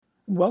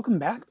Welcome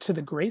back to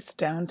the Grace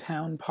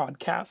Downtown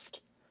podcast.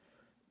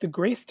 The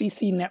Grace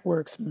DC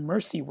Network's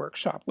Mercy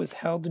Workshop was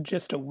held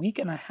just a week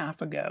and a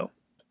half ago.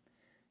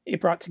 It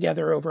brought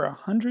together over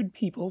 100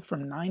 people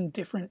from 9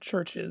 different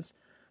churches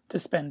to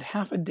spend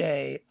half a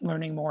day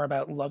learning more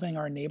about loving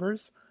our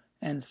neighbors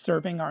and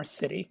serving our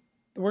city.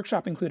 The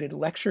workshop included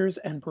lectures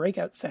and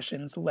breakout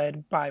sessions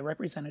led by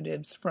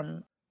representatives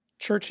from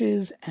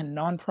churches and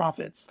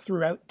nonprofits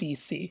throughout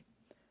DC.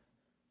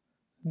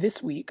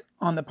 This week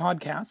on the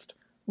podcast,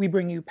 we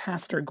bring you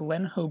Pastor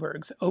Glenn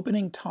Hoberg's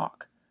opening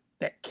talk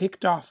that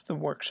kicked off the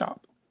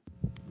workshop.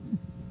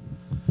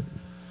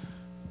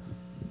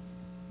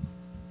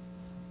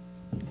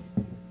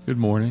 Good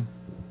morning.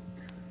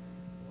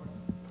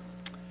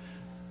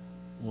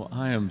 Well,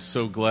 I am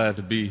so glad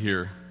to be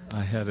here.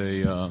 I had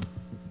let's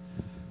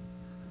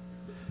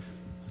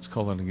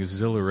call it an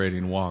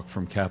exhilarating walk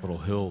from Capitol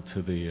Hill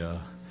to the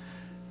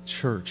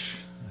church.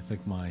 I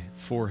think my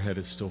forehead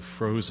is still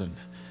frozen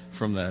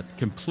from that.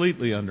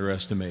 Completely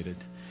underestimated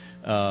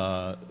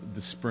the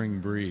spring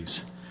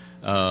breeze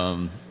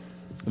that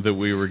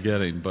we were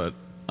getting, but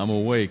I'm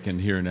awake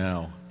and here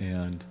now,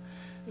 and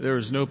there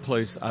is no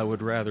place I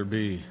would rather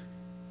be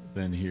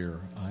than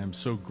here. I am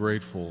so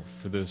grateful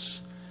for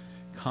this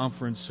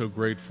conference, so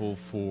grateful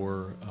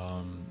for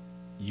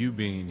you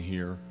being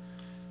here.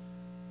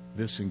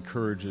 This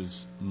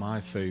encourages my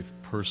faith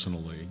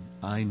personally.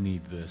 I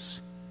need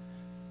this.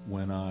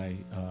 When I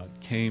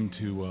came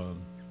to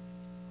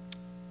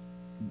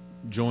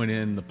join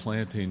in the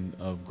planting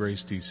of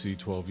Grace DC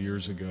 12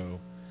 years ago,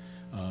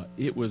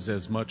 it was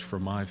as much for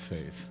my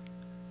faith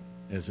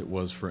as it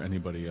was for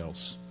anybody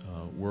else.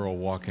 We're all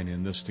walking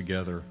in this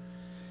together.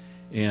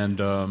 And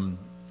I'm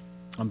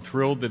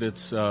thrilled that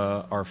it's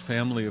our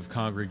family of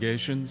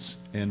congregations,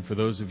 and for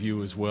those of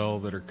you as well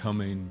that are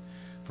coming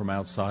from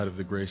outside of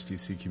the Grace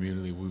DC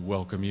community, we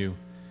welcome you.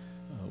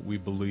 We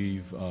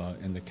believe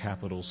in the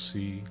capital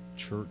C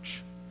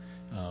Church.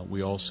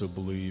 We also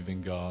believe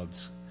in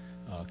God's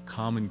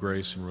common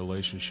grace and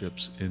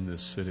relationships in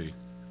this city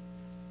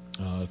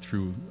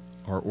through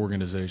our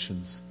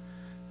organizations.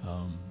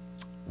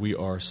 We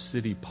are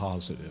city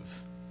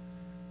positive.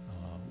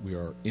 We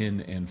are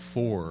in and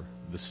for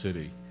the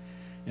city.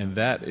 And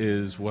that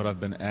is what I've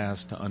been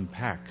asked to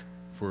unpack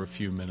for a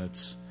few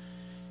minutes.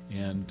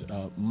 And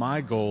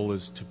my goal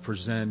is to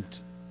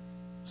present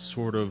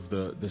sort of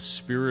the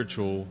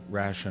spiritual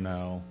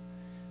rationale,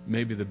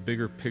 maybe the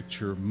bigger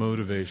picture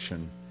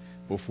motivation,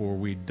 before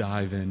we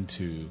dive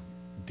into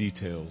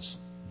details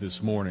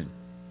this morning.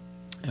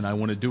 And I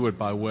want to do it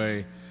by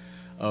way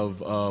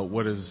of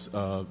what is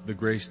the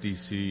Grace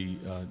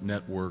DC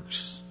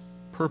Network's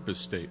purpose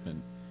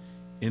statement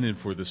in and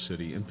for the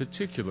city, in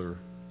particular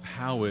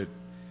how it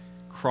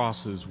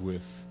crosses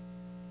with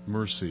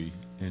mercy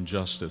and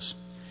justice.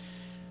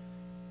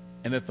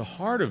 And at the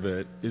heart of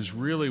it is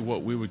really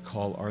what we would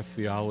call our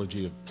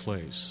theology of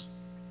place.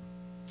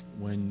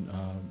 When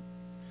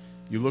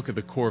you look at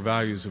the core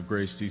values of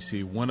Grace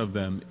DC, one of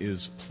them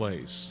is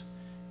place,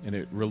 and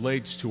it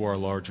relates to our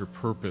larger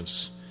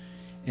purpose.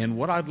 And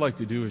what I'd like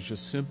to do is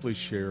just simply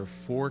share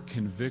 4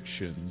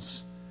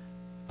 convictions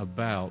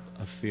about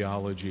a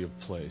theology of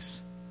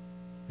place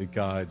that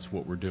guides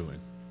what we're doing.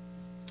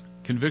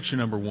 Conviction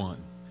number 1,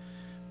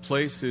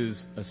 place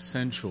is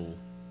essential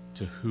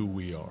to who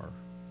we are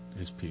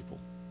as people.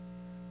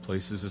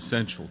 Place is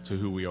essential to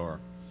who we are.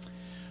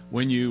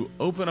 When you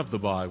open up the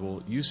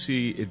Bible, you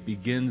see it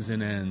begins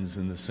and ends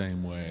in the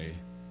same way,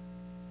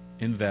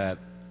 in that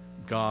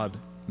God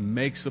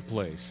makes a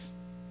place.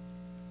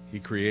 He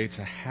creates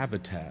a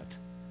habitat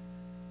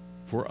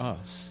for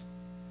us.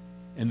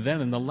 And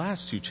then in the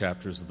last 2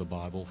 chapters of the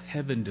Bible,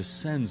 heaven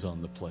descends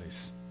on the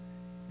place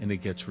and it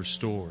gets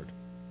restored.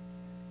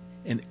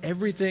 And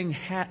everything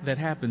that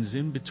happens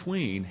in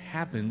between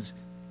happens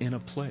in a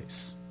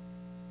place,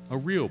 a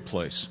real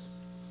place.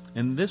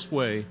 And this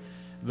way,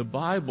 the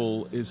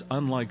Bible is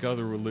unlike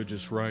other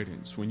religious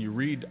writings. When you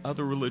read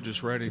other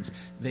religious writings,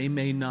 they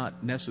may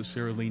not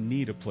necessarily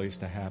need a place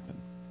to happen.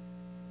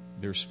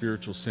 They're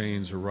spiritual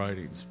sayings or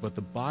writings. But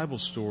the Bible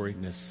story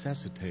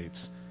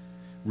necessitates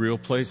real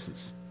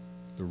places.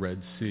 The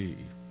Red Sea,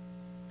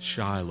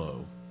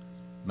 Shiloh,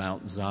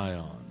 Mount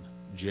Zion,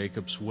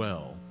 Jacob's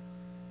Well.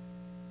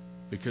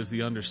 Because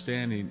the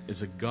understanding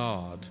is a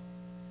God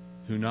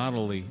who not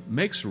only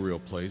makes a real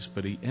place,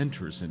 but he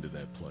enters into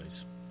that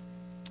place.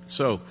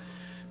 So,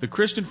 the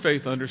Christian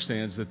faith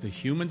understands that the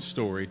human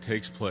story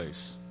takes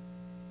place.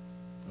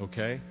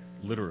 Okay?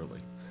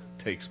 Literally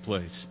takes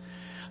place.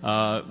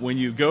 When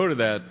you go to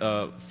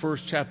that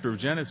first chapter of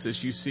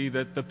Genesis, you see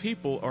that the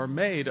people are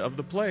made of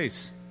the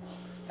place.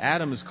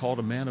 Adam is called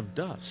a man of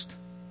dust.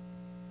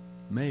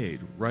 Made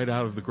right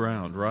out of the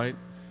ground, right?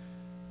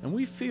 And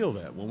we feel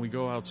that when we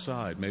go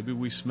outside. Maybe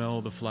we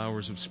smell the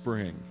flowers of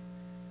spring.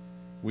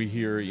 We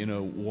hear,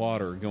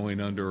 water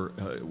going under,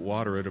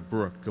 water at a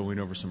brook going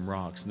over some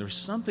rocks. And there's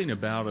something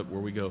about it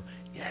where we go,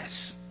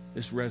 yes,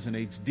 this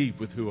resonates deep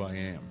with who I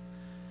am.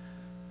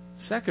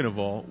 Second of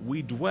all,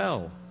 we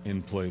dwell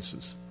in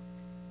places.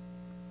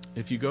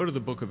 If you go to the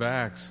book of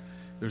Acts,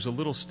 there's a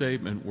little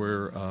statement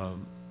where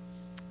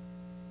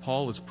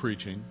Paul is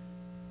preaching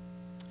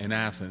in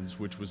Athens,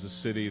 which was a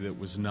city that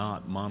was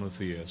not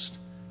monotheist,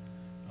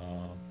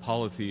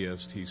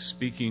 polytheist. He's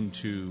speaking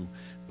to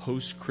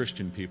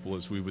post-Christian people,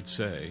 as we would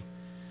say,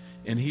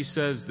 and he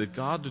says that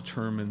God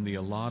determined the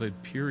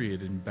allotted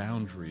period and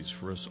boundaries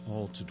for us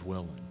all to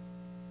dwell in.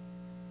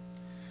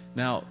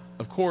 Now,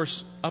 of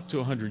course, up to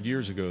 100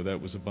 years ago,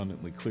 that was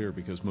abundantly clear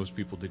because most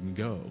people didn't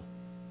go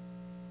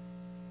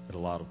to a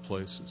lot of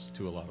places.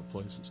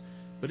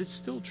 But it's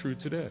still true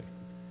today.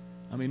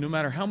 I mean, no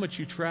matter how much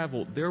you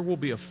travel, there will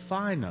be a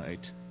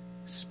finite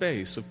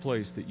space of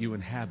place that you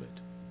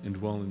inhabit and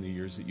dwell in the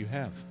years that you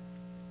have.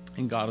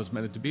 And God has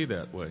meant it to be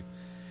that way.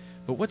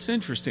 But what's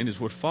interesting is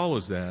what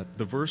follows that.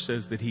 The verse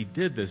says that he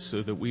did this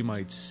so that we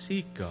might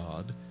seek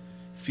God,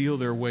 feel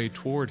their way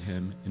toward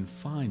him, and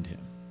find him.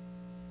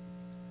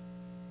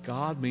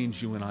 God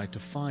means you and I to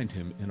find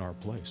him in our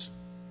place.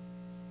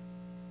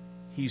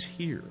 He's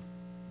here.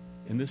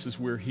 And this is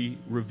where he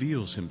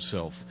reveals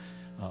himself.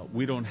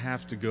 We don't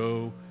have to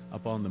go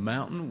up on the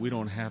mountain. We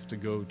don't have to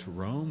go to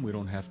Rome. We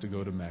don't have to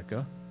go to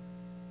Mecca.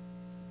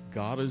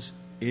 God is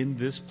in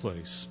this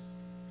place.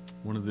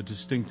 One of the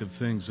distinctive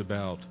things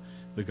about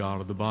the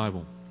God of the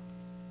Bible.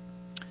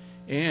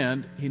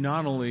 And he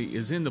not only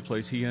is in the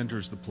place, he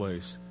enters the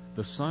place.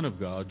 The Son of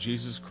God,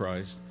 Jesus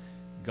Christ,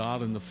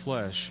 God in the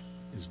flesh,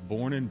 is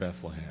born in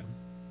Bethlehem.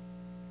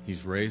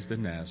 He's raised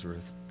in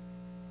Nazareth.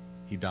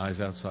 He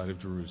dies outside of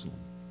Jerusalem.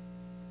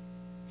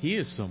 He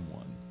is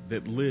someone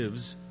that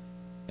lives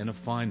in a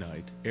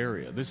finite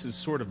area. This is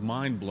sort of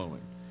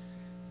mind-blowing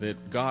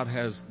that God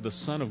has the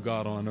Son of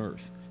God on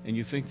earth. And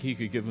you think he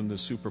could give him the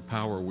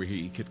superpower where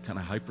he could kind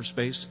of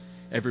hyperspace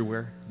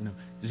everywhere,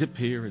 zip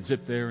here and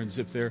zip there and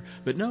zip there.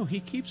 But no, he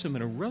keeps him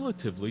in a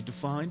relatively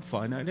defined,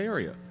 finite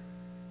area.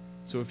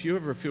 So if you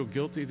ever feel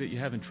guilty that you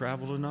haven't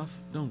traveled enough,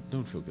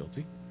 don't feel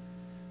guilty,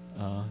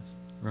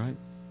 right?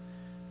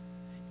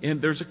 And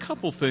there's a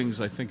couple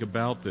things I think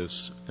about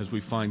this as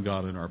we find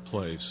God in our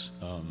place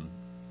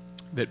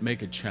that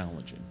make it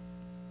challenging.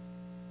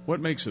 What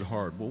makes it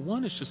hard? Well,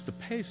 one is just the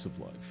pace of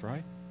life,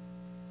 right?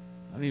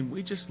 I mean,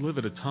 we just live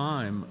at a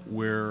time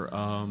where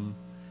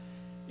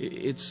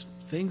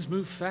things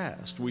move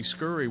fast. We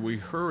scurry, we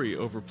hurry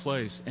over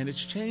place, and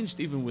it's changed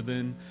even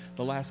within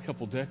the last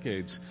couple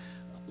decades.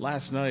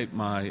 Last night,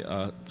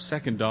 my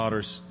second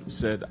daughter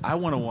said, I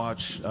want to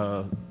watch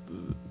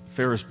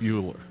Ferris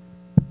Bueller.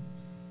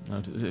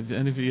 Have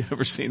any of you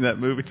ever seen that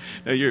movie?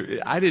 Now,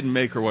 I didn't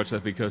make her watch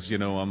that because,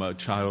 I'm a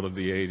child of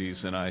the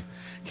 80s and I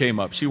came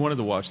up. She wanted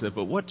to watch that.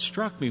 But what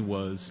struck me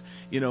was,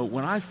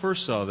 when I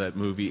first saw that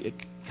movie,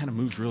 it kind of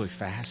moves really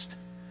fast.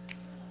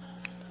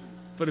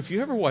 But if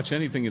you ever watch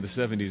anything in the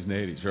 70s and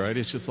 80s, right,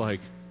 it's just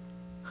like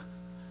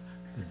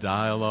the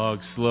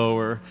dialogue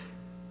slower.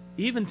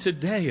 Even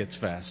today, it's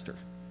faster.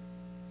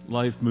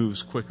 Life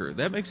moves quicker.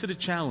 That makes it a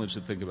challenge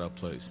to think about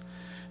place.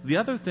 The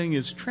other thing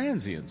is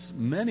transience.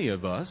 Many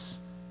of us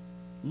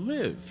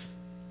live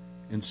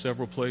in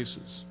several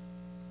places.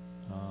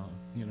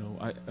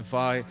 If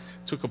I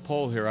took a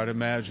poll here, I'd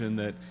imagine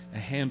that a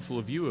handful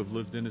of you have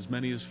lived in as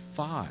many as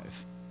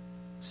 5,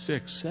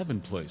 6, 7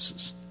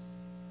 places.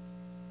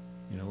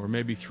 Or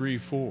maybe 3,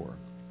 4.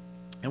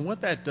 And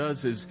what that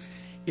does is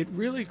it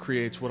really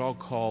creates what I'll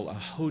call a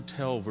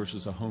hotel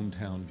versus a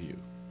hometown view,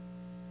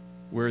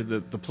 where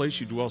the place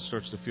you dwell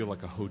starts to feel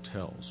like a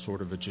hotel,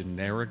 sort of a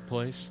generic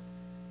place,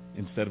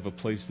 instead of a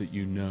place that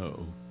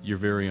your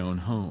very own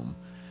home.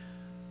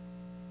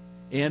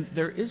 And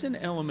there is an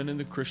element in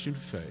the Christian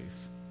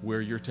faith where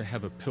you're to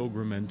have a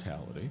pilgrim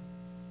mentality.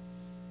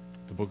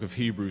 The book of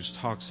Hebrews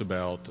talks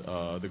about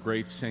the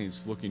great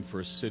saints looking for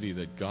a city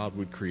that God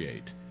would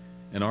create,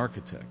 an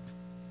architect.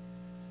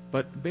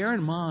 But bear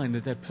in mind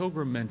that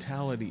pilgrim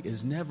mentality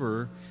is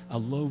never a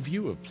low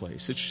view of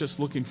place. It's just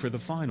looking for the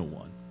final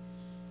one.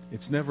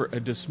 It's never a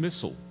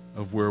dismissal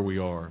of where we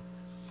are.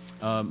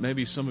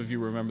 Maybe some of you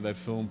remember that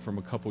film from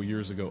a couple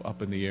years ago,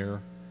 Up in the Air,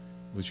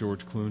 with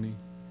George Clooney.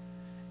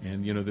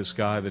 And, this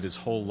guy that his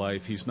whole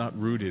life, he's not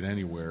rooted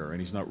anywhere,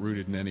 and he's not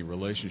rooted in any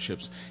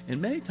relationships.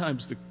 And many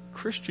times the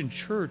Christian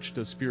church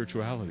does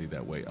spirituality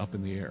that way, up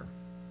in the air.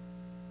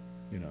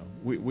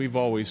 We've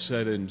always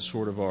said in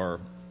sort of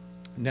our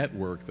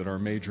network that our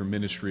major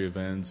ministry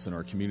events and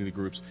our community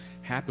groups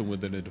happen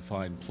within a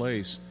defined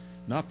place,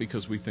 not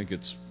because we think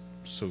it's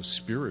so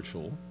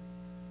spiritual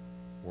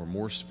or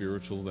more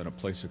spiritual than a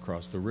place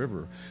across the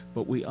river,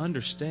 but we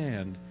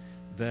understand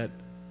that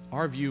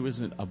our view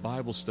isn't a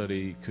Bible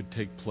study could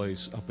take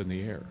place up in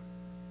the air.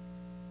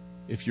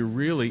 If you're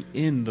really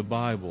in the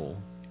Bible,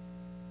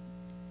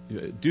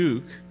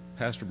 Duke,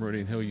 Pastor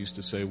Meridian Hill used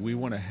to say, we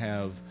want to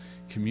have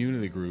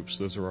community groups,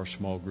 those are our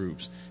small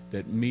groups,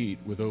 that meet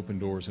with open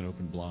doors and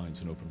open blinds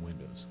and open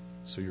windows.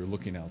 So you're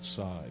looking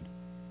outside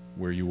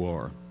where you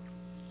are.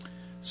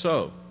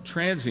 So,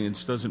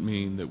 transience doesn't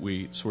mean that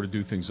we sort of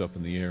do things up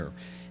in the air.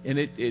 And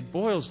it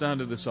boils down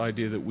to this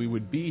idea that we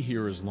would be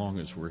here as long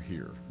as we're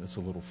here. That's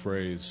a little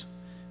phrase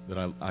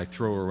that I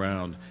throw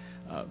around.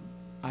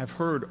 I've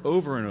heard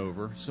over and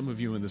over, some of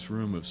you in this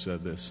room have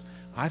said this,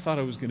 I thought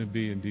I was going to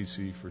be in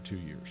D.C. for 2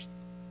 years,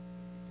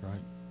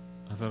 right?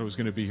 I thought I was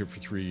going to be here for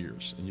 3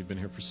 years, and you've been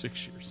here for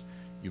 6 years.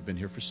 You've been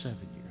here for 7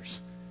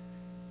 years.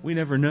 We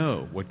never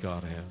know what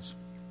God has.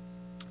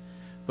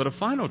 But a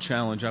final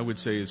challenge, I would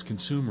say, is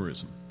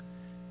consumerism.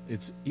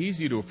 It's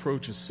easy to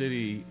approach a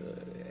city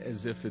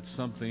as if it's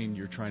something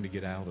you're trying to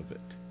get out of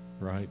it,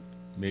 right?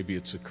 Maybe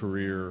it's a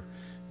career,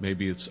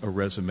 maybe it's a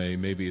resume,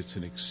 maybe it's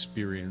an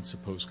experience, a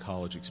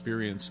post-college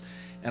experience.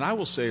 And I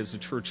will say, as a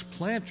church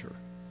planter,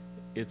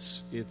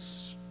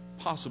 it's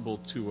possible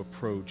to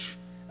approach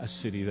a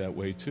city that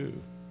way too.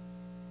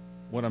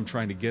 What I'm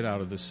trying to get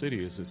out of the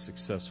city is a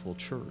successful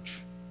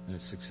church and a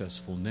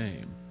successful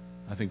name.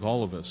 I think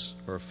all of us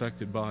are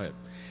affected by it.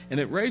 And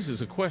it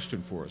raises a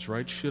question for us,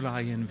 right? Should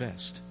I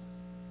invest?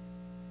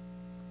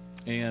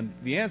 And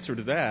the answer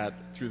to that,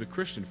 through the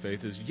Christian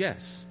faith, is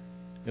yes,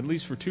 at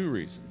least for 2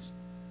 reasons.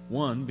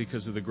 One,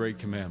 because of the great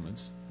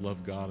commandments,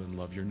 love God and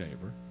love your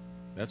neighbor.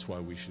 That's why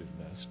we should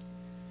invest.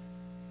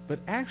 But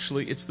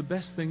actually, it's the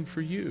best thing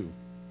for you.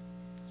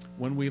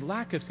 When we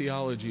lack a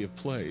theology of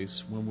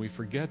place, when we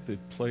forget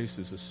that place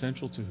is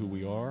essential to who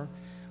we are,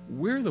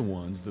 we're the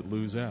ones that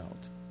lose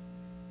out.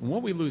 And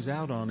what we lose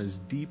out on is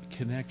deep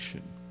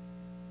connection.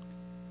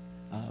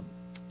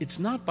 It's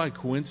not by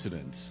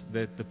coincidence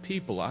that the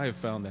people I have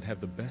found that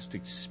have the best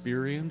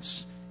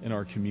experience in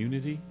our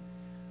community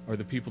are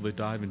the people that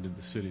dive into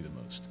the city the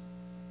most.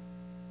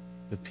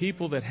 The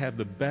people that have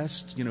the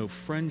best,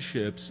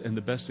 friendships and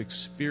the best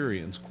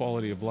experience,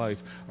 quality of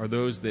life, are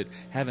those that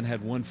haven't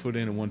had one foot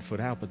in and one foot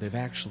out, but they've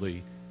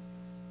actually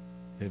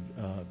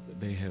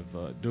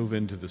dove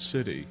into the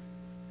city.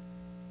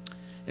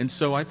 And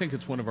so I think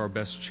it's one of our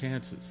best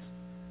chances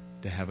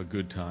to have a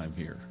good time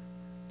here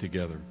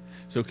together.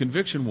 So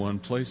conviction 1,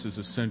 place is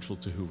essential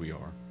to who we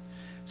are.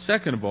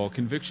 Second of all,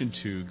 conviction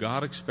 2,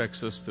 God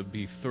expects us to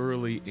be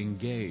thoroughly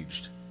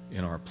engaged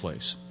in our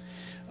place.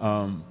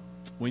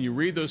 When you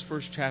read those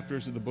first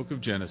chapters of the book of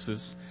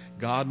Genesis,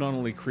 God not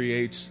only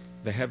creates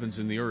the heavens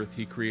and the earth,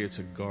 he creates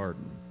a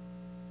garden.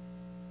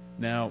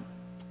 Now,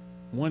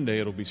 one day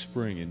it'll be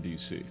spring in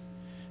D.C.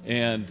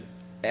 And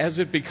as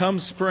it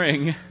becomes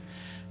spring,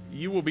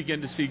 you will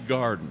begin to see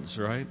gardens,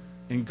 right?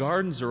 And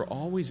gardens are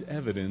always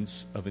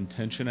evidence of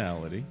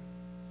intentionality,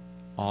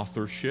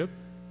 authorship,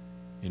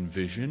 and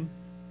vision.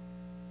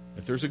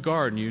 If there's a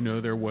garden, you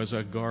know there was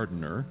a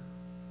gardener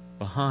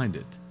behind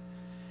it.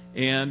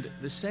 And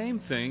the same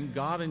thing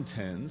God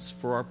intends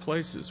for our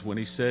places when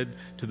he said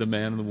to the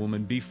man and the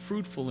woman, be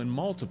fruitful and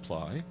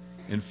multiply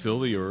and fill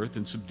the earth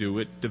and subdue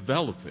it,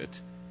 develop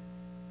it.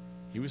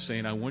 He was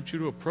saying, I want you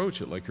to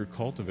approach it like you're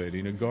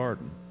cultivating a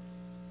garden.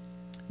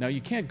 Now,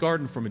 you can't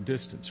garden from a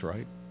distance,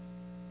 right?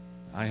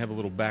 I have a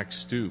little back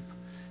stoop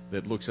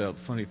that looks out.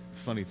 Funny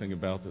thing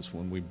about this,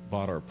 when we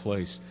bought our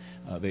place,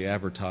 they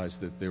advertised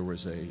that there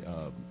was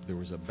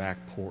a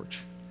back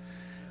porch.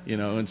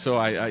 And so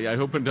I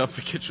opened up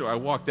the kitchen. I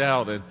walked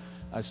out and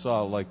I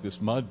saw like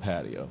this mud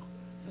patio.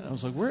 And I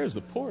was like, where is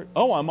the porch?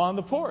 Oh, I'm on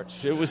the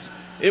porch. It was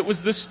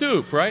the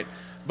stoop, right?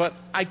 But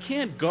I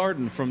can't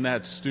garden from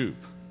that stoop.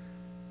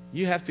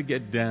 You have to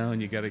get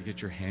down. You got to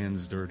get your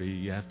hands dirty.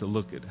 You have to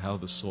look at how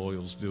the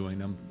soil's doing.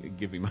 I'm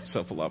giving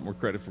myself a lot more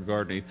credit for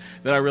gardening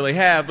than I really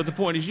have. But the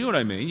point is, you know what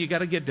I mean. You got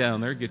to get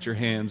down there, get your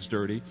hands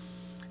dirty.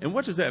 And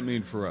what does that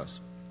mean for us?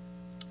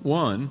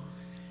 One,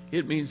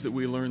 it means that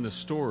we learn the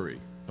story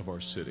of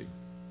our city.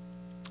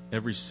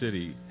 Every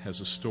city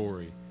has a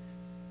story.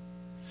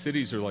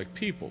 Cities are like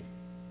people.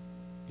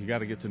 You got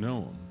to get to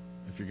know them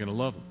if you're going to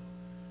love them.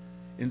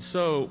 And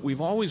so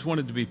we've always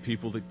wanted to be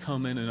people that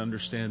come in and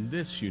understand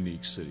this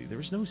unique city.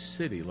 There's no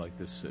city like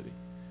this city.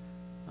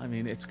 I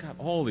mean, it's got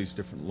all these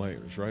different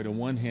layers, right? On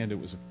one hand, it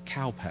was a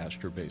cow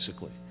pasture,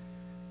 basically,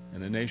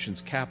 and the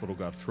nation's capital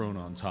got thrown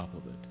on top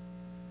of it.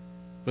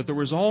 But there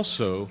was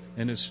also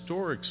an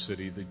historic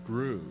city that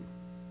grew.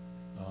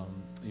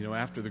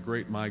 After the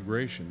Great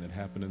Migration that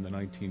happened in the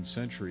 19th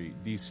century,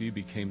 D.C.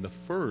 became the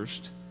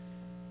first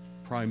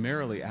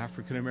primarily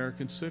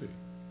African-American city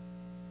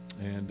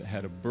and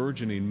had a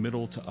burgeoning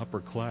middle to upper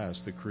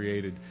class that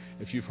created,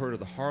 if you've heard of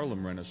the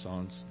Harlem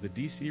Renaissance, the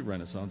D.C.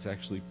 Renaissance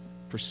actually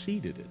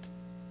preceded it.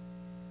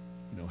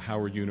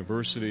 Howard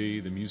University,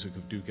 the music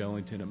of Duke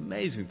Ellington,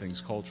 amazing things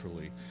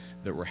culturally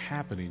that were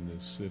happening in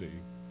this city,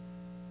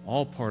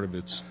 all part of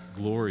its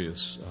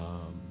glorious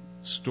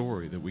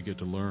story that we get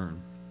to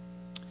learn.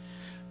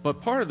 But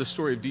part of the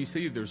story of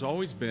D.C., there's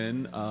always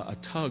been a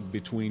tug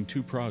between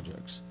two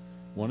projects.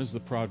 One is the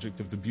project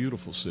of the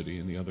beautiful city,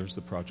 and the other is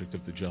the project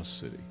of the just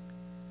city.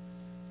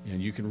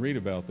 And you can read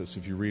about this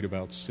if you read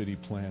about city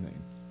planning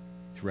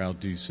throughout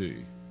D.C.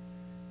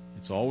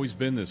 It's always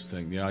been this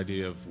thing, the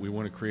idea of we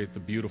want to create the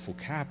beautiful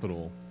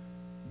capital,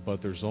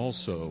 but there's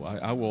also,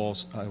 I will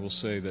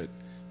say that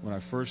when I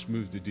first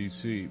moved to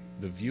D.C.,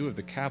 the view of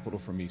the Capitol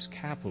from East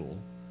Capitol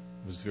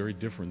was very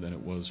different than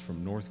it was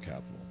from North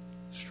Capitol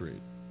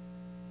Street.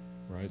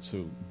 Right?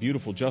 So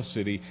beautiful, just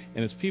city,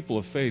 and as people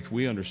of faith,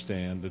 we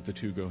understand that the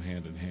two go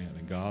hand in hand.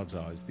 In God's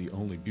eyes, the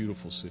only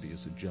beautiful city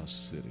is a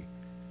just city.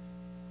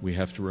 We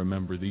have to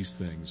remember these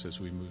things as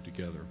we move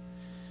together.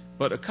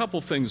 But a couple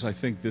things I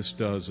think this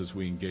does as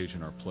we engage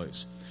in our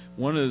place.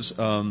 One is,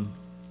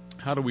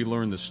 how do we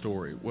learn the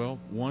story? Well,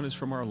 one is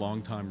from our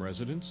longtime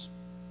residents.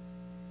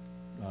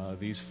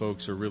 These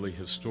folks are really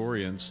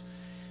historians.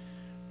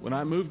 When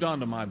I moved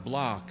onto my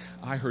block,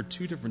 I heard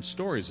two different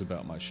stories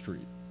about my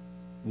street.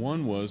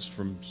 One was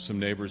from some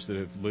neighbors that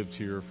have lived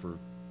here for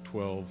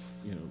 12,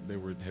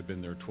 had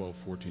been there 12,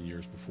 14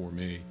 years before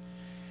me,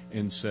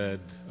 and said,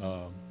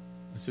 I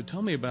said,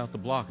 tell me about the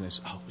block. And they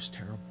said, oh, it was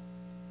terrible.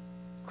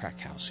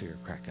 Crack house here,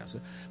 crack house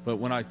there. But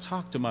when I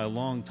talked to my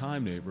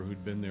longtime neighbor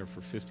who'd been there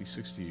for 50,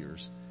 60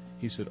 years,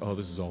 he said, oh,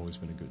 this has always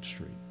been a good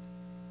street.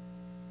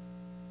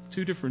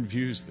 Two different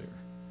views there.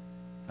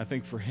 I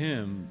think for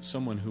him,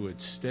 someone who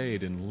had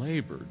stayed and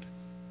labored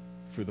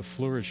for the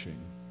flourishing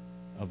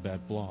of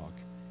that block,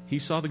 he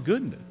saw the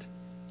good in it.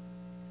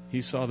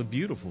 He saw the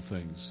beautiful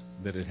things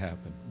that had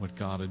happened, what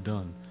God had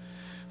done.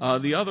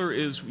 The other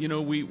is,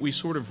 we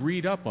sort of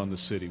read up on the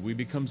city. We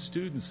become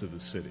students of the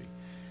city.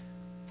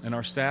 In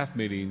our staff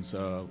meetings,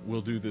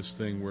 we'll do this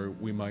thing where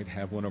we might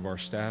have one of our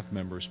staff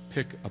members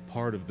pick a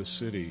part of the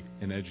city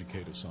and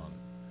educate us on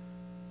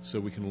it so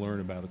we can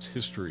learn about its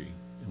history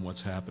and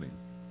what's happening.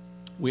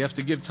 We have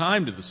to give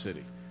time to the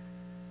city,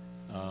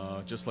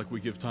 just like we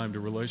give time to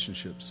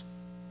relationships.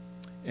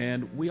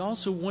 And we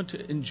also want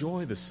to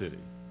enjoy the city.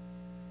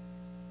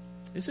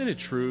 Isn't it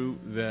true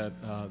that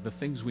the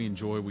things we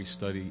enjoy, we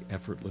study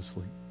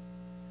effortlessly?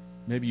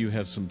 Maybe you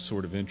have some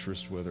sort of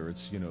interest, whether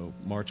it's,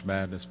 March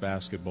Madness,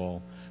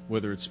 basketball,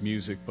 whether it's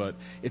music, but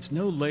it's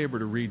no labor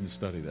to read and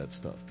study that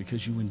stuff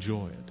because you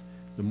enjoy it.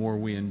 The more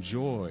we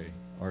enjoy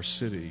our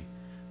city,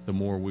 the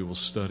more we will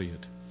study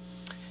it.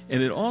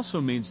 And it also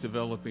means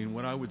developing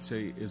what I would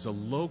say is a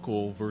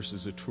local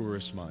versus a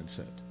tourist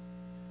mindset,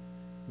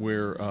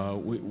 where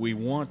we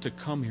want to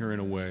come here in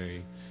a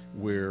way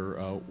where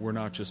we're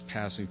not just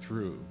passing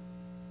through,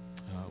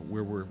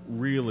 where we're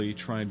really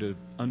trying to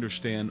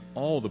understand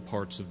all the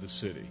parts of the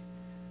city.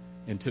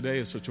 And today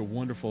is such a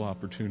wonderful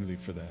opportunity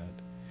for that.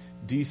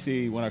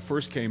 D.C., when I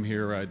first came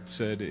here, I'd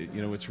said,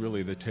 it's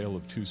really the tale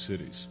of two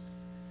cities.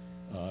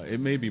 It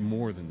may be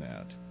more than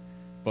that.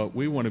 But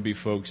we want to be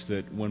folks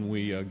that when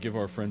we give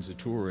our friends a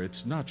tour,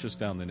 it's not just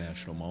down the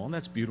National Mall, and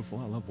that's beautiful.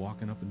 I love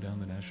walking up and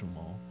down the National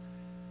Mall.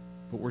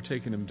 But we're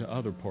taking them to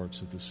other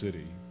parts of the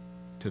city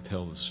to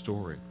tell the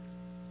story.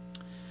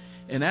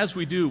 And as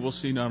we do, we'll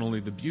see not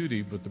only the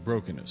beauty, but the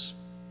brokenness.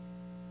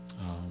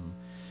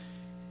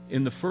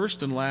 In the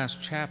first and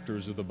last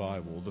chapters of the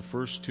Bible, the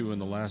first two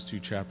and the last two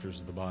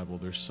chapters of the Bible,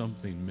 there's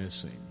something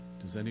missing.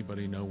 Does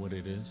anybody know what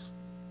it is?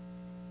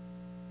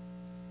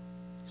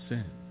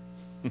 Sin.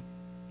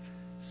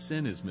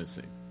 Sin is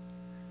missing.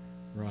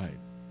 Right.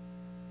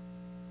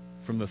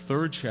 From the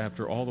third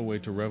chapter all the way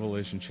to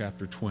Revelation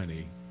chapter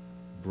 20,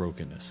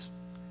 brokenness.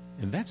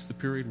 And that's the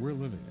period we're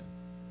living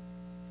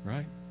in.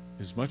 Right?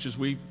 As much as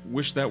we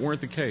wish that weren't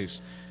the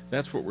case,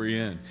 that's what we're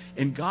in.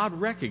 And God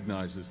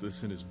recognizes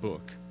this in His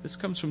book. This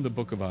comes from the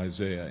book of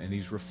Isaiah, and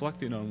He's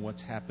reflecting on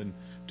what's happened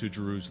to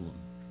Jerusalem.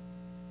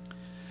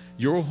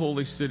 Your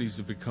holy cities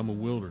have become a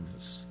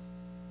wilderness.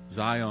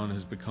 Zion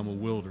has become a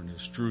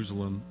wilderness.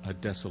 Jerusalem, a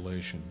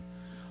desolation.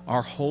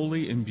 Our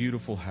holy and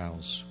beautiful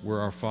house, where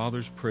our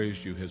fathers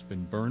praised you, has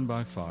been burned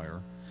by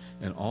fire,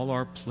 and all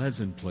our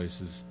pleasant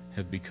places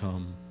have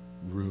become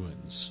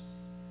ruins.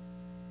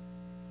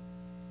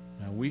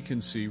 Now, we can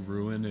see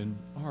ruin in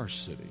our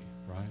city,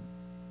 right?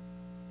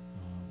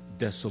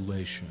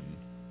 Desolation,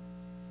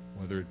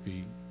 whether it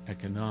be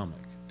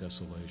economic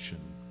desolation,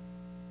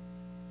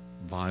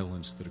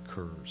 violence that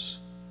occurs,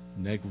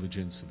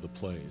 negligence of the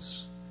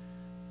place.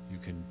 You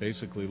can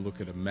basically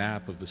look at a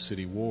map of the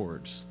city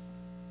wards,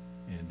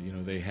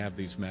 and they have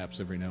these maps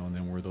every now and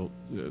then where they'll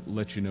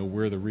let you know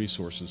where the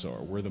resources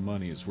are, where the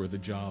money is, where the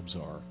jobs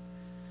are.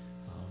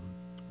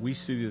 We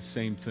see the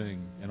same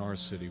thing in our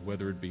city,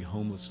 whether it be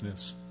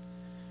homelessness,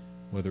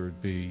 whether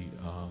it be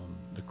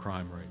the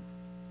crime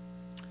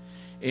rate.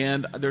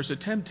 And there's a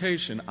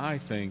temptation, I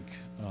think,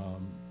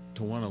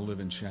 to want to live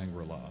in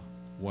Shangri-La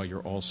while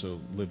you're also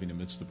living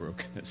amidst the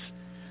brokenness.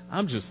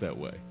 I'm just that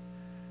way.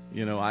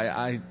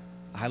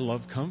 I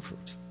love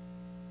comfort.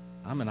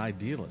 I'm an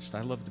idealist.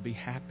 I love to be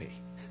happy.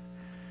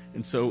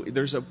 And so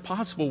there's a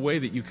possible way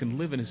that you can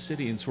live in a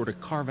city and sort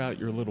of carve out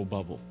your little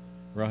bubble,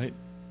 right?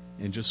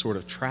 And just sort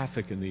of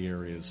traffic in the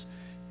areas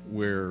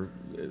where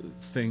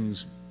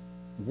things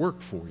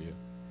work for you.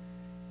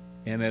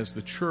 And as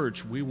the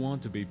church, we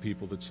want to be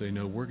people that say,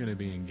 no, we're going to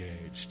be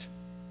engaged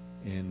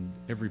in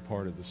every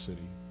part of the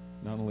city.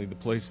 Not only the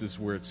places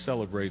where it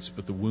celebrates,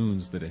 but the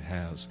wounds that it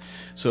has.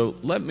 So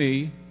let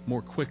me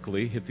more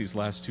quickly hit these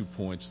last 2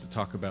 points to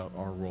talk about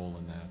our role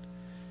in that.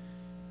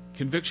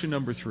 Conviction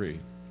number 3,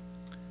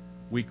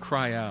 we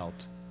cry out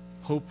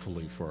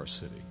hopefully for our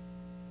city.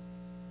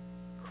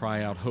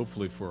 Cry out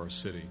hopefully for our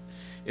city.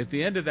 At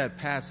the end of that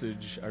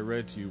passage I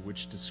read to you,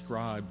 which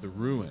described the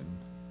ruin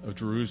of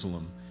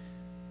Jerusalem,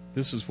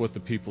 this is what the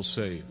people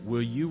say.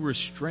 Will you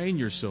restrain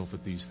yourself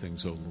at these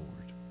things, O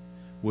Lord?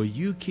 Will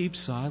you keep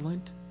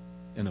silent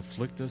and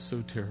afflict us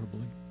so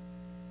terribly?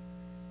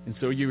 And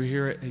so you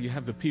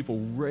have the people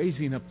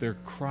raising up their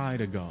cry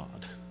to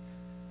God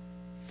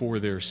for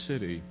their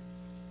city.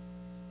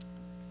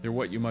 They're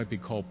what you might be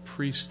called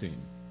priesting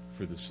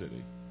for the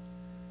city,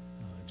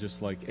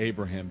 just like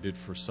Abraham did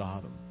for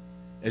Sodom,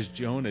 as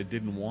Jonah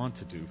didn't want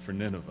to do for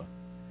Nineveh.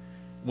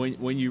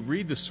 When you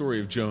read the story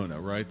of Jonah,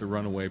 right, the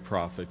runaway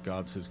prophet,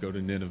 God says, go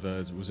to Nineveh.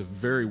 It was a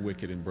very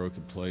wicked and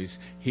broken place.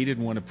 He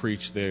didn't want to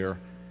preach there.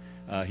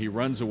 He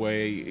runs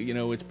away. You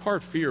know, it's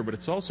part fear, but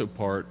it's also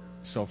part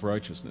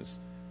self-righteousness.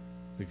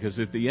 Because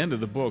at the end of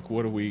the book,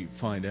 what do we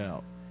find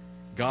out?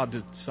 God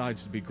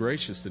decides to be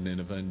gracious to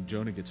Nineveh, and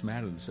Jonah gets mad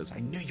at him and says, I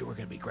knew you were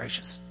going to be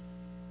gracious.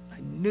 I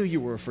knew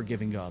you were a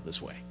forgiving God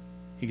this way.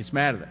 He gets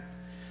mad at him.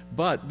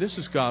 But this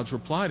is God's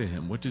reply to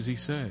him. What does he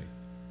say?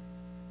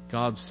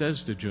 God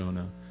says to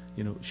Jonah,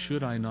 you know,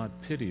 should I not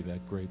pity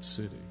that great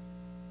city?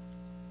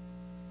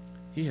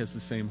 He has the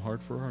same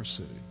heart for our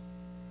city.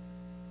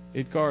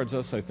 It guards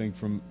us, I think,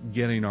 from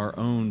getting our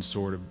own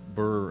sort of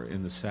burr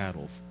in the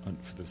saddle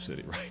for the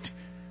city, right?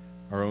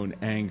 Our own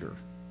anger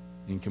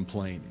in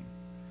complaining.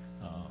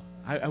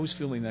 I was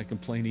feeling that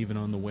complaint even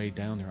on the way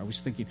down there. I was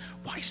thinking,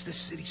 why is this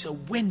city so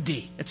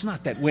windy? It's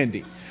not that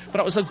windy.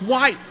 But I was like,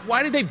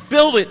 why did they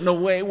build it in a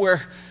way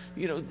where,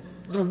 you know,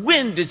 the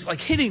wind is like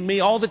hitting me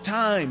all the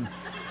time?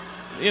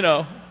 You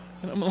know,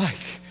 and I'm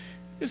like,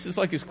 this is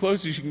like as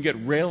close as you can get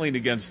railing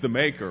against the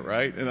maker,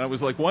 right? And I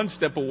was like one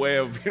step away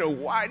of, you know,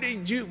 why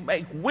did you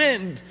make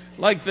wind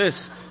like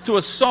this to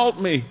assault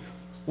me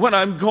when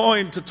I'm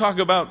going to talk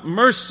about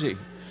mercy?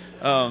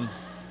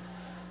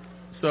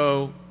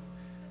 So,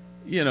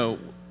 you know,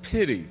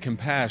 pity,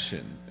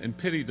 compassion, and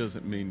pity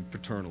doesn't mean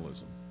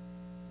paternalism.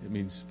 It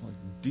means like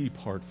deep,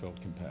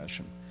 heartfelt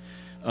compassion.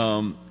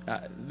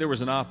 There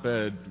was an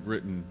op-ed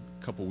written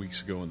a couple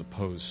weeks ago in the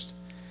Post,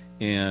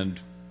 and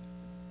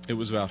it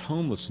was about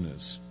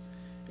homelessness.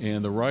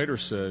 And the writer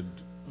said,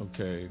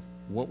 okay,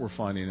 what we're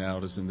finding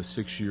out is in the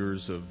 6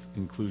 years of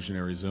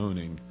inclusionary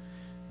zoning,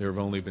 there have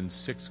only been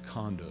 6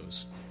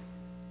 condos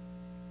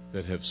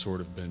that have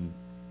sort of been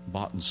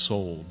bought and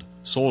sold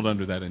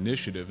under that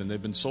initiative, and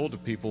they've been sold to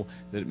people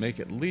that make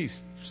at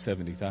least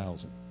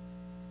 $70,000.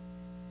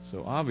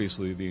 So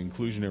obviously the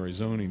inclusionary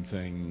zoning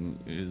thing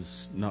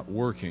is not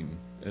working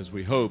as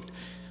we hoped,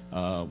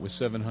 with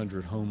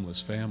 700 homeless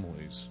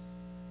families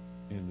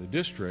in the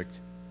district.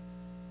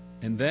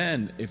 And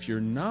then if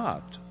you're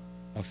not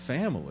a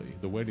family,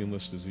 the waiting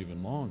list is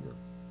even longer.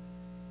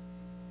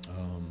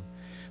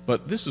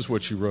 But this is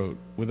what she wrote.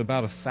 With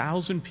about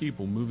 1,000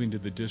 people moving to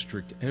the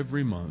district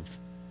every month,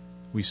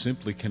 we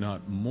simply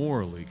cannot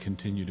morally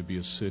continue to be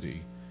a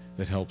city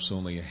that helps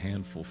only a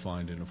handful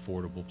find an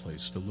affordable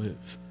place to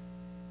live.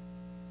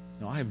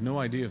 Now, I have no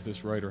idea if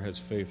this writer has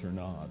faith or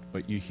not,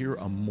 but you hear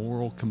a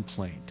moral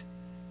complaint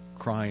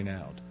crying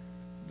out.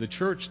 The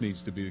church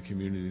needs to be the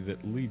community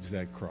that leads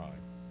that cry,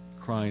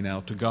 crying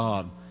out to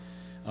God,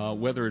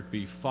 whether it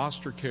be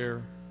foster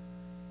care,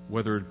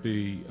 whether it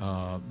be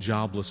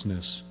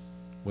joblessness,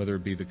 whether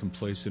it be the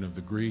complacent of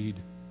the greedy,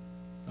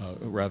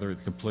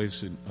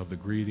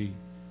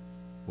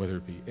 whether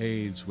it be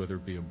AIDS, whether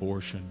it be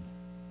abortion,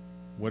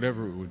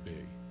 whatever it would be,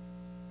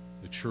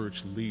 the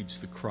church leads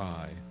the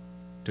cry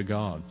to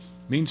God.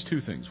 It means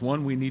 2 things.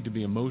 One, we need to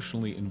be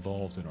emotionally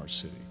involved in our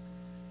city.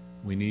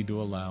 We need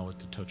to allow it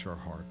to touch our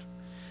heart.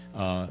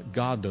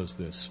 God does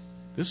this.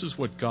 This is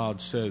what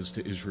God says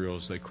to Israel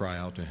as they cry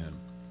out to him.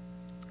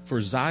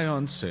 For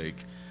Zion's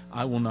sake,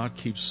 I will not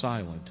keep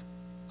silent,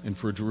 and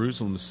for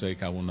Jerusalem's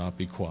sake, I will not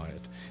be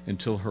quiet,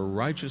 until her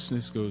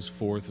righteousness goes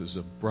forth as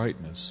a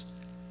brightness,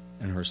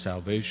 and her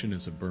salvation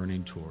is a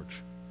burning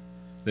torch.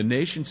 The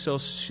nations shall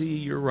see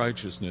your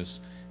righteousness,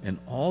 and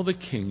all the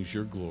kings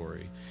your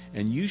glory,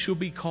 and you shall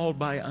be called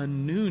by a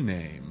new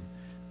name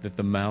that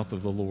the mouth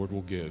of the Lord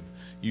will give.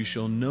 You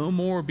shall no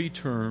more be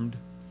termed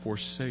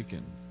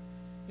forsaken,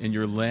 and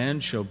your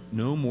land shall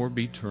no more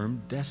be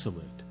termed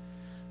desolate,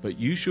 but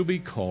you shall be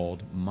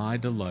called, my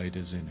delight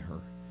is in her,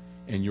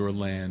 and your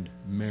land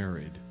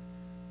married,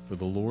 for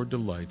the Lord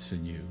delights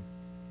in you.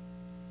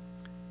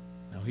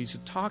 Now, he's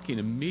talking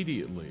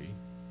immediately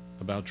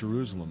about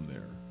Jerusalem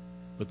there,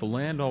 but the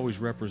land always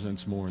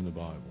represents more in the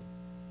Bible.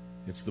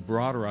 It's the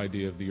broader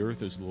idea of the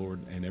earth is the Lord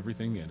and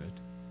everything in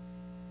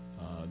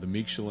it. The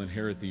meek shall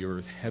inherit the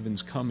earth,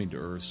 heaven's coming to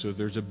earth. So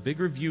there's a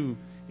bigger view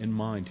in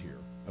mind here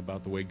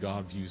about the way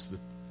God views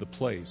the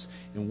place.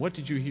 And what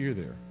did you hear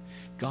there?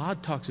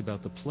 God talks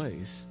about the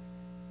place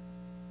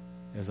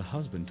as a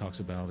husband talks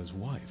about his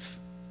wife.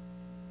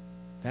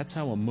 That's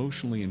how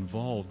emotionally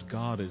involved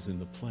God is in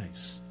the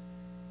place.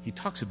 He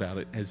talks about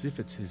it as if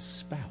it's his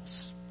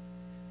spouse.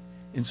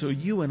 And so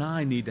you and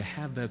I need to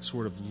have that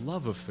sort of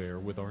love affair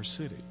with our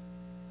city,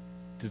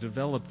 to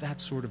develop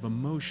that sort of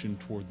emotion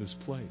toward this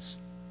place.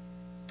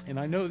 And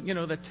I know,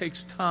 that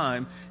takes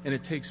time and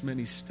it takes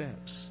many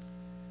steps.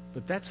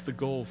 But that's the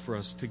goal for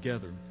us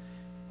together.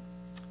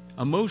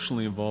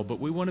 Emotionally involved, but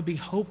we want to be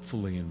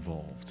hopefully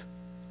involved.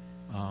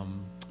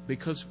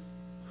 Because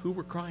who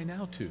we're crying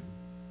out to,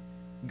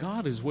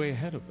 God is way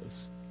ahead of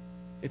us.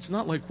 It's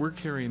not like we're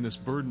carrying this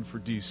burden for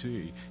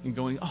D.C. and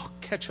going,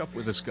 catch up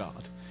with us,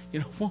 God.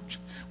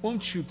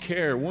 Won't you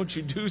care? Won't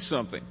you do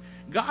something?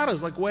 God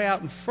is like way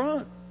out in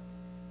front.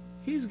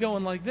 He's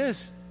going like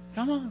this.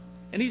 Come on.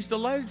 And he's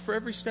delighted for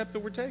every step that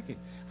we're taking.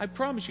 I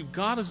promise you,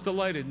 God is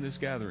delighted in this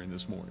gathering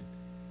this morning.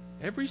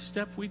 Every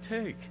step we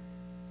take,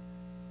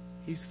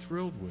 he's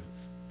thrilled with.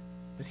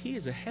 But he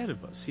is ahead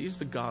of us. He is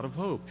the God of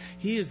hope.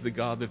 He is the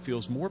God that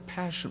feels more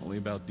passionately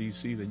about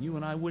D.C. than you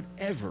and I would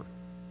ever.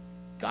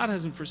 God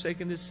hasn't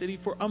forsaken this city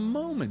for a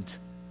moment,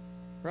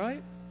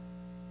 right?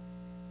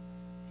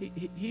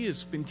 He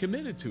has been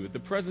committed to it. The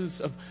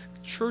presence of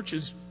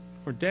churches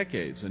for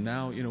decades, and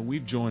now,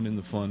 we've joined in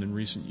the fun in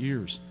recent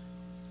years.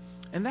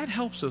 And that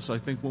helps us, I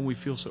think, when we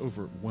feel so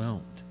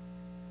overwhelmed.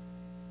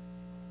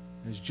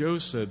 As Joe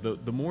said,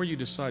 the more you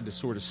decide to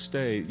sort of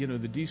stay,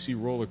 the D.C.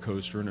 roller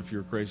coaster, and if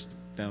you're at Grace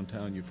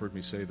Downtown, you've heard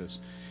me say this,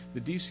 the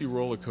D.C.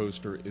 roller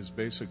coaster is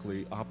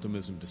basically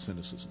optimism to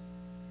cynicism,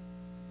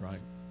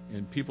 right?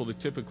 And people that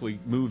typically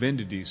move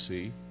into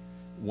D.C.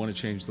 want to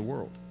change the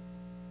world.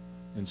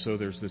 And so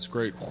there's this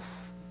great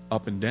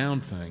up and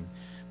down thing.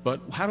 But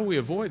how do we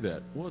avoid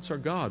that? Well, it's our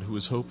God who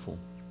is hopeful.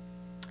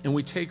 And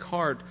we take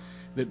heart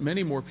that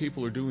many more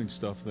people are doing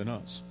stuff than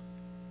us.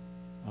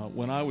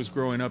 When I was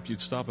growing up,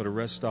 you'd stop at a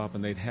rest stop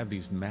and they'd have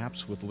these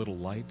maps with little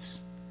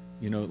lights,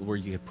 where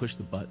you could push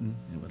the button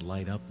and it would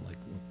light up like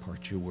what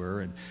part you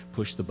were and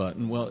push the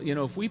button. Well,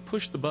 if we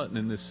push the button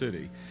in this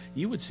city,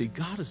 you would see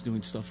God is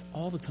doing stuff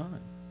all the time.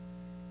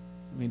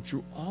 I mean,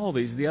 through all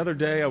these. The other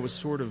day I was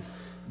sort of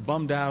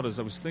bummed out as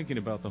I was thinking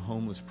about the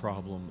homeless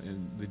problem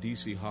in the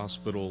D.C.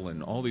 hospital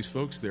and all these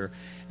folks there.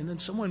 And then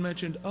someone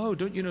mentioned, oh,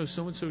 don't you know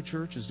so-and-so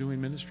church is doing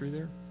ministry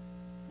there?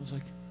 I was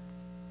like,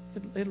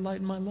 it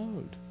lightened my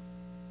load.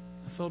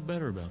 I felt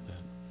better about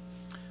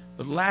that.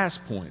 But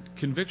last point,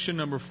 conviction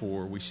number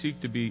 4, we seek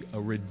to be a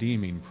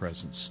redeeming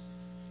presence.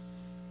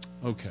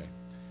 Okay,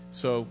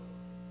 so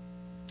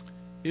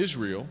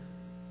Israel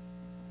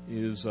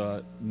is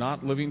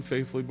not living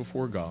faithfully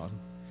before God,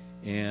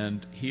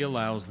 and he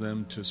allows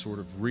them to sort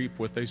of reap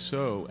what they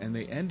sow, and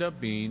they end up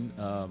being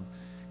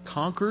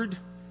conquered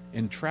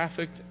and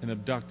trafficked and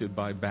abducted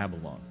by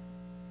Babylon.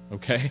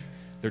 Okay?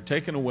 They're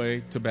taken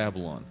away to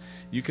Babylon.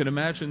 You can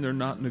imagine they're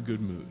not in a good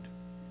mood.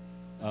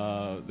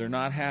 They're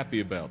not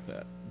happy about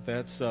that.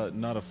 That's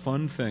not a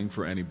fun thing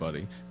for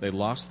anybody. They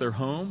lost their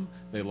home.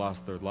 They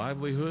lost their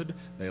livelihood.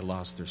 They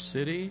lost their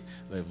city.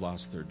 They've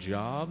lost their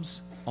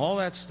jobs. All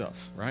that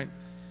stuff, right?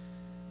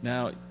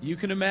 Now, you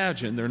can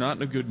imagine they're not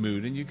in a good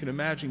mood, and you can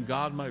imagine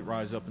God might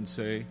rise up and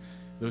say,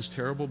 those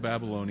terrible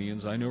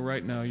Babylonians, I know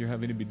right now you're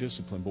having to be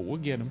disciplined, but we'll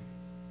get them.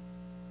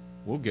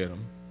 We'll get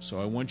them.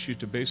 So I want you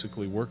to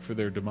basically work for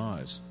their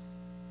demise.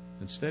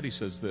 Instead, he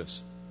says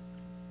this,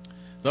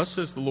 thus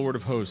says the Lord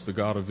of hosts, the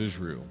God of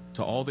Israel,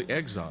 to all the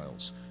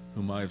exiles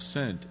whom I have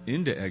sent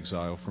into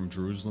exile from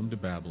Jerusalem to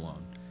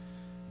Babylon,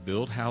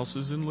 build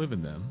houses and live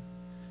in them,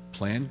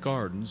 plant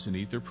gardens and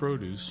eat their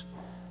produce,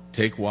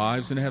 take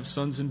wives and have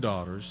sons and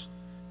daughters,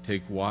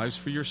 take wives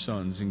for your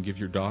sons and give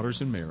your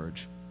daughters in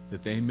marriage,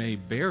 that they may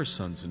bear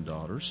sons and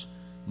daughters,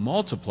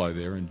 multiply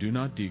there and do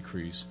not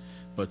decrease,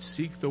 but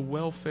seek the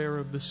welfare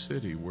of the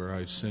city where I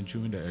have sent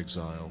you into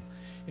exile,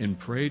 and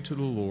pray to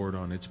the Lord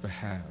on its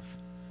behalf,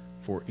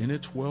 for in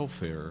its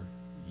welfare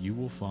you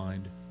will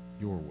find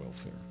your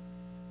welfare.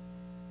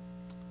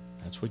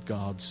 That's what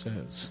God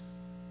says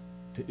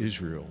to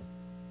Israel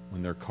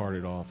when they're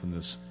carted off in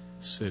this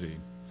city.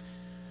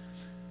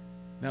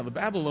 Now, the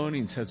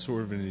Babylonians had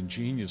sort of an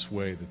ingenious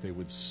way that they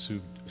would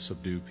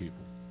subdue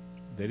people.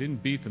 They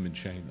didn't beat them and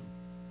chain them.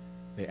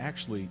 They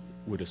actually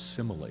would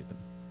assimilate them.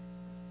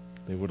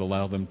 They would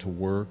allow them to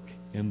work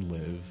and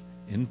live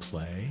and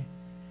play,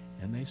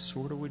 and they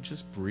sort of would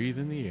just breathe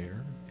in the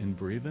air and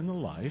breathe in the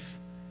life,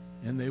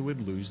 and they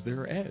would lose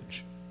their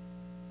edge.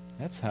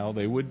 That's how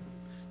they would,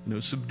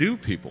 subdue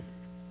people.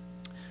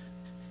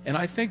 And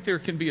I think there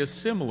can be a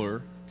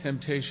similar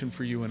temptation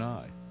for you and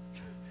I.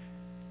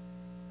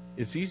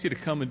 It's easy to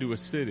come into a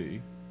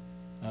city,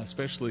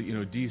 especially,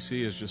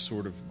 D.C. is just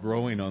sort of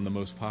growing on the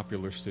most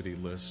popular city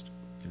list.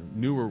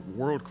 Newer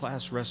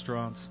world-class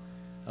restaurants.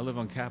 I live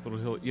on Capitol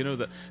Hill.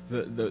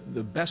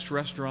 The best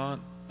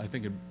restaurant, I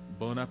think in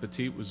Bon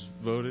Appetit was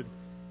voted,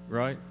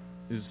 right,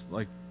 is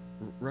like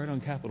right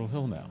on Capitol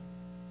Hill now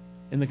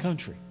in the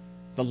country.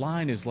 The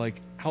line is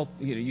like,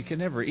 you can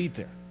never eat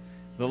there.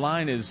 The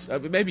line is,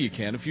 maybe you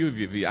can, a few of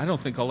you, I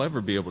don't think I'll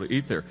ever be able to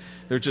eat there.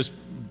 There are just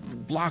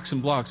blocks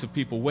and blocks of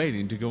people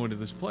waiting to go into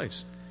this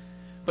place.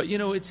 But,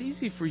 it's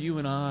easy for you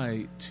and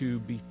I to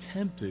be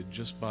tempted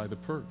just by the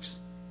perks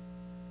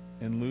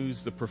and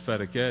lose the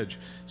prophetic edge.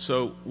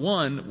 So,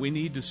 one, we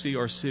need to see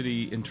our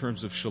city in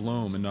terms of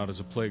shalom and not as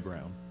a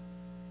playground.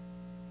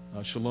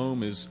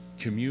 Shalom is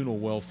communal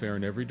welfare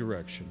in every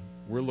direction.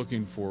 We're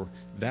looking for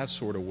that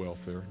sort of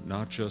welfare,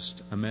 not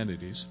just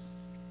amenities.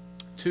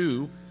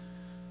 Two,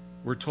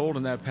 we're told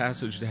in that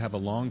passage to have a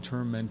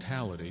long-term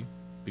mentality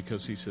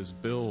because he says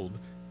build,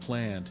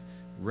 plant,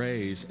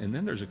 raise, and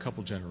then there's a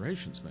couple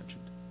generations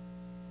mentioned.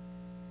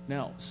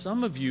 Now,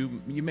 some of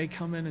you may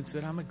come in and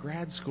say, I'm at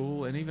grad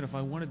school, and even if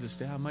I wanted to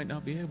stay, I might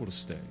not be able to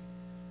stay.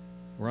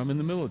 or I'm in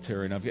the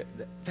military and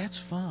that's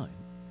fine.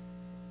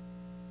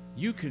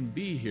 You can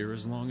be here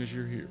as long as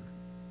you're here.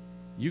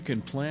 You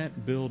can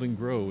plant, build, and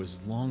grow as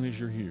long as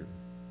you're here.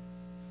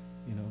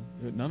 You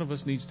know, none of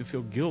us needs to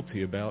feel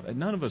guilty about, and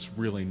none of us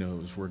really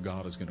knows where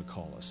God is going to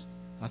call us.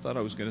 I thought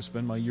I was going to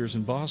spend my years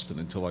in Boston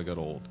until I got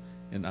old,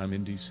 and I'm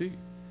in D.C.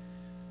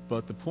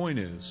 But the point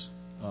is,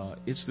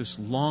 it's this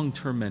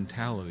long-term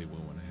mentality we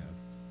want to have.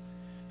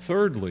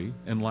 Thirdly,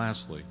 and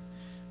lastly,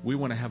 we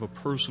want to have a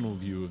personal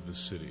view of the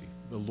city.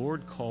 The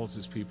Lord calls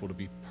His people to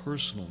be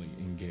personally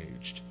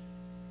engaged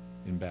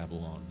in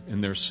Babylon,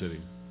 in their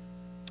city.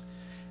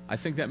 I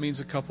think that means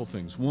a couple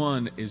things.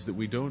 One is that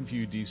we don't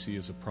view D.C.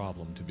 as a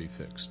problem to be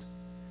fixed.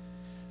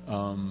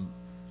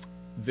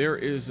 There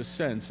is a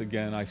sense,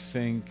 again, I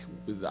think,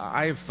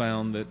 I have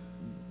found that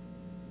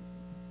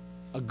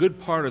a good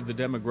part of the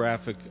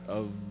demographic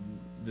of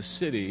the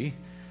city,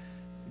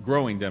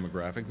 growing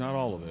demographic, not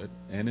all of it,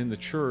 and in the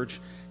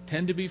church,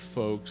 tend to be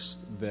folks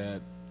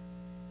that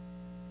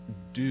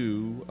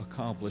do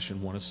accomplish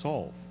and want to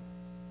solve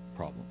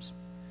problems.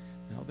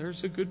 Now,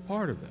 there's a good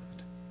part of that.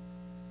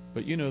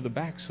 But, you know, the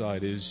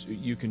backside is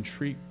you can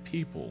treat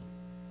people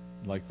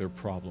like they're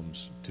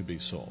problems to be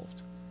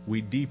solved.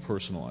 We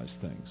depersonalize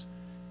things.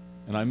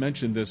 And I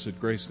mentioned this at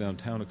Grace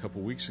Downtown a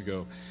couple weeks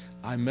ago.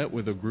 I met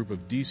with a group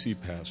of D.C.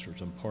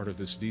 pastors. I'm part of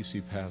this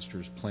D.C.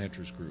 Pastors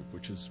Planters group,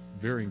 which is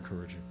very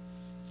encouraging.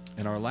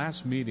 And our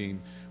last meeting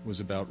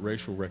was about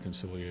racial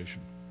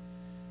reconciliation.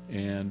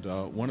 And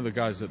one of the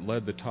guys that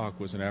led the talk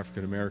was an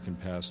African-American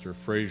pastor,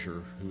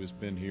 Frazier, who has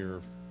been here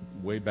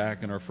way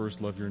back in our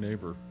first Love Your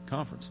Neighbor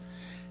conference.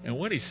 And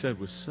what he said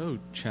was so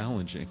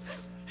challenging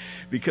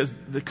because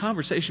the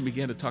conversation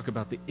began to talk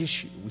about the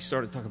issue. We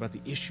started talking about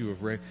the issue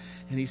of race.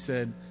 And he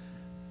said,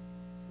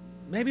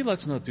 maybe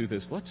let's not do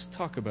this. Let's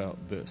talk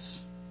about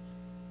this,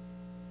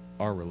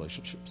 our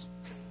relationships.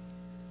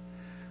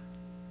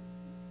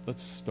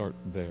 Let's start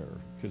there,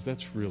 because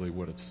that's really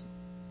what it's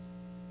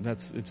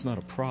not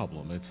a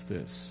problem. It's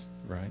this,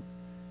 right?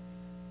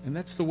 And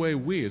that's the way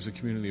we as a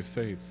community of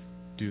faith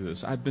do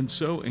this. I've been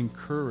so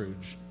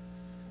encouraged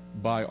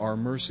by our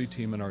mercy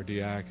team and our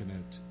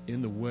diaconate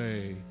in the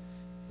way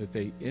that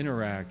they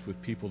interact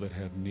with people that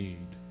have need,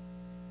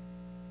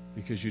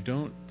 because you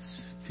don't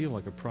feel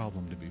like a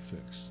problem to be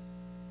fixed.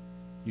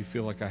 You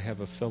feel like I have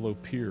a fellow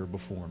peer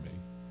before me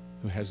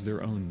who has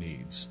their own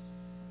needs,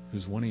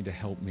 who's wanting to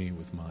help me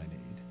with my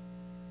need.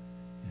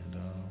 And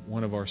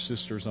one of our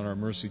sisters on our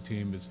mercy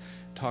team has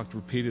talked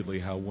repeatedly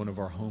how one of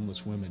our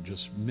homeless women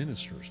just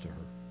ministers to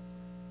her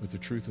with the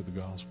truth of the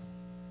gospel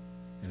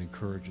and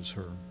encourages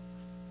her.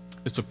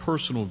 It's a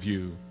personal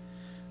view.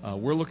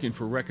 We're looking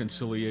for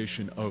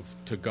reconciliation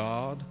to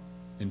God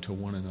and to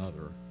one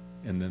another,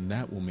 and then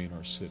that will mean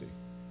our city,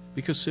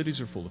 because cities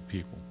are full of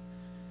people.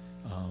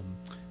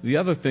 The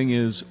other thing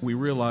is we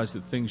realize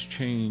that things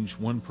change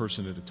one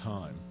person at a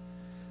time.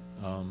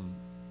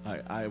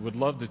 I would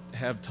love to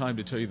have time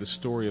to tell you the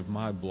story of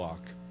my block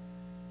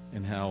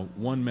and how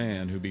one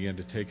man who began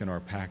to take in our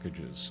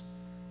packages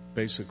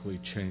basically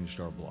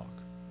changed our block.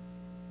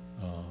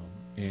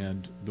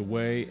 And the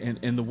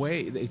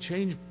way they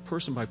change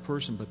person by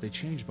person, but they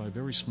change by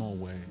very small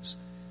ways,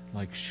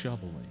 like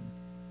shoveling,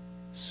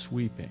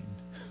 sweeping,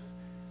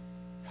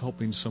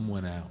 helping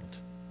someone out.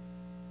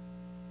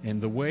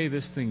 And the way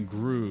this thing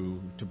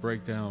grew to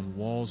break down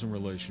walls and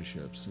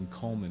relationships and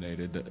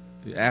culminated,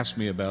 ask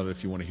me about it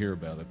if you want to hear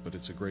about it, but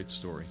it's a great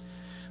story.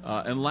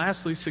 And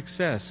lastly,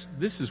 success.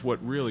 This is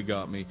what really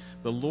got me.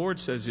 The Lord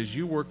says, as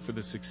you work for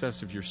the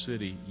success of your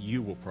city,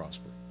 you will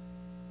prosper.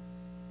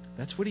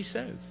 That's what He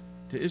says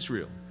to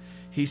Israel.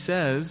 He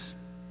says,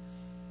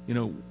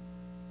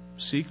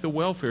 seek the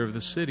welfare of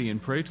the city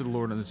and pray to the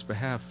Lord on its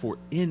behalf, for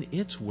in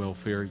its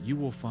welfare you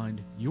will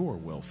find your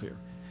welfare.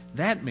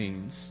 That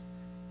means,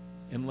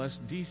 unless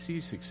D.C.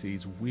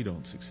 succeeds, we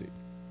don't succeed.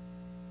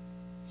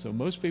 So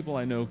most people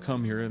I know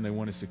come here and they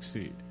want to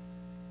succeed,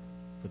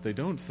 but they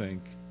don't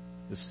think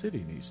the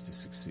city needs to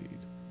succeed.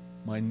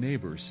 My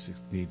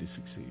neighbors need to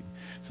succeed.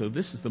 So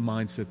this is the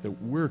mindset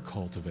that we're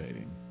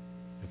cultivating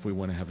if we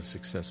want to have a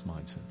success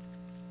mindset.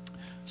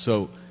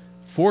 So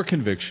 4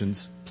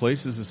 convictions: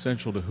 place is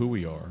essential to who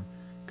we are.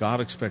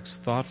 God expects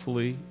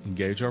thoughtfully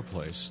engage our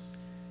place.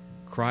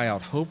 Cry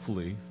out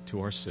hopefully to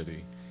our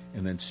city.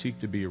 And then seek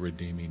to be a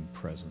redeeming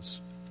presence.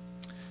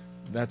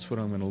 That's what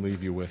I'm going to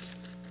leave you with.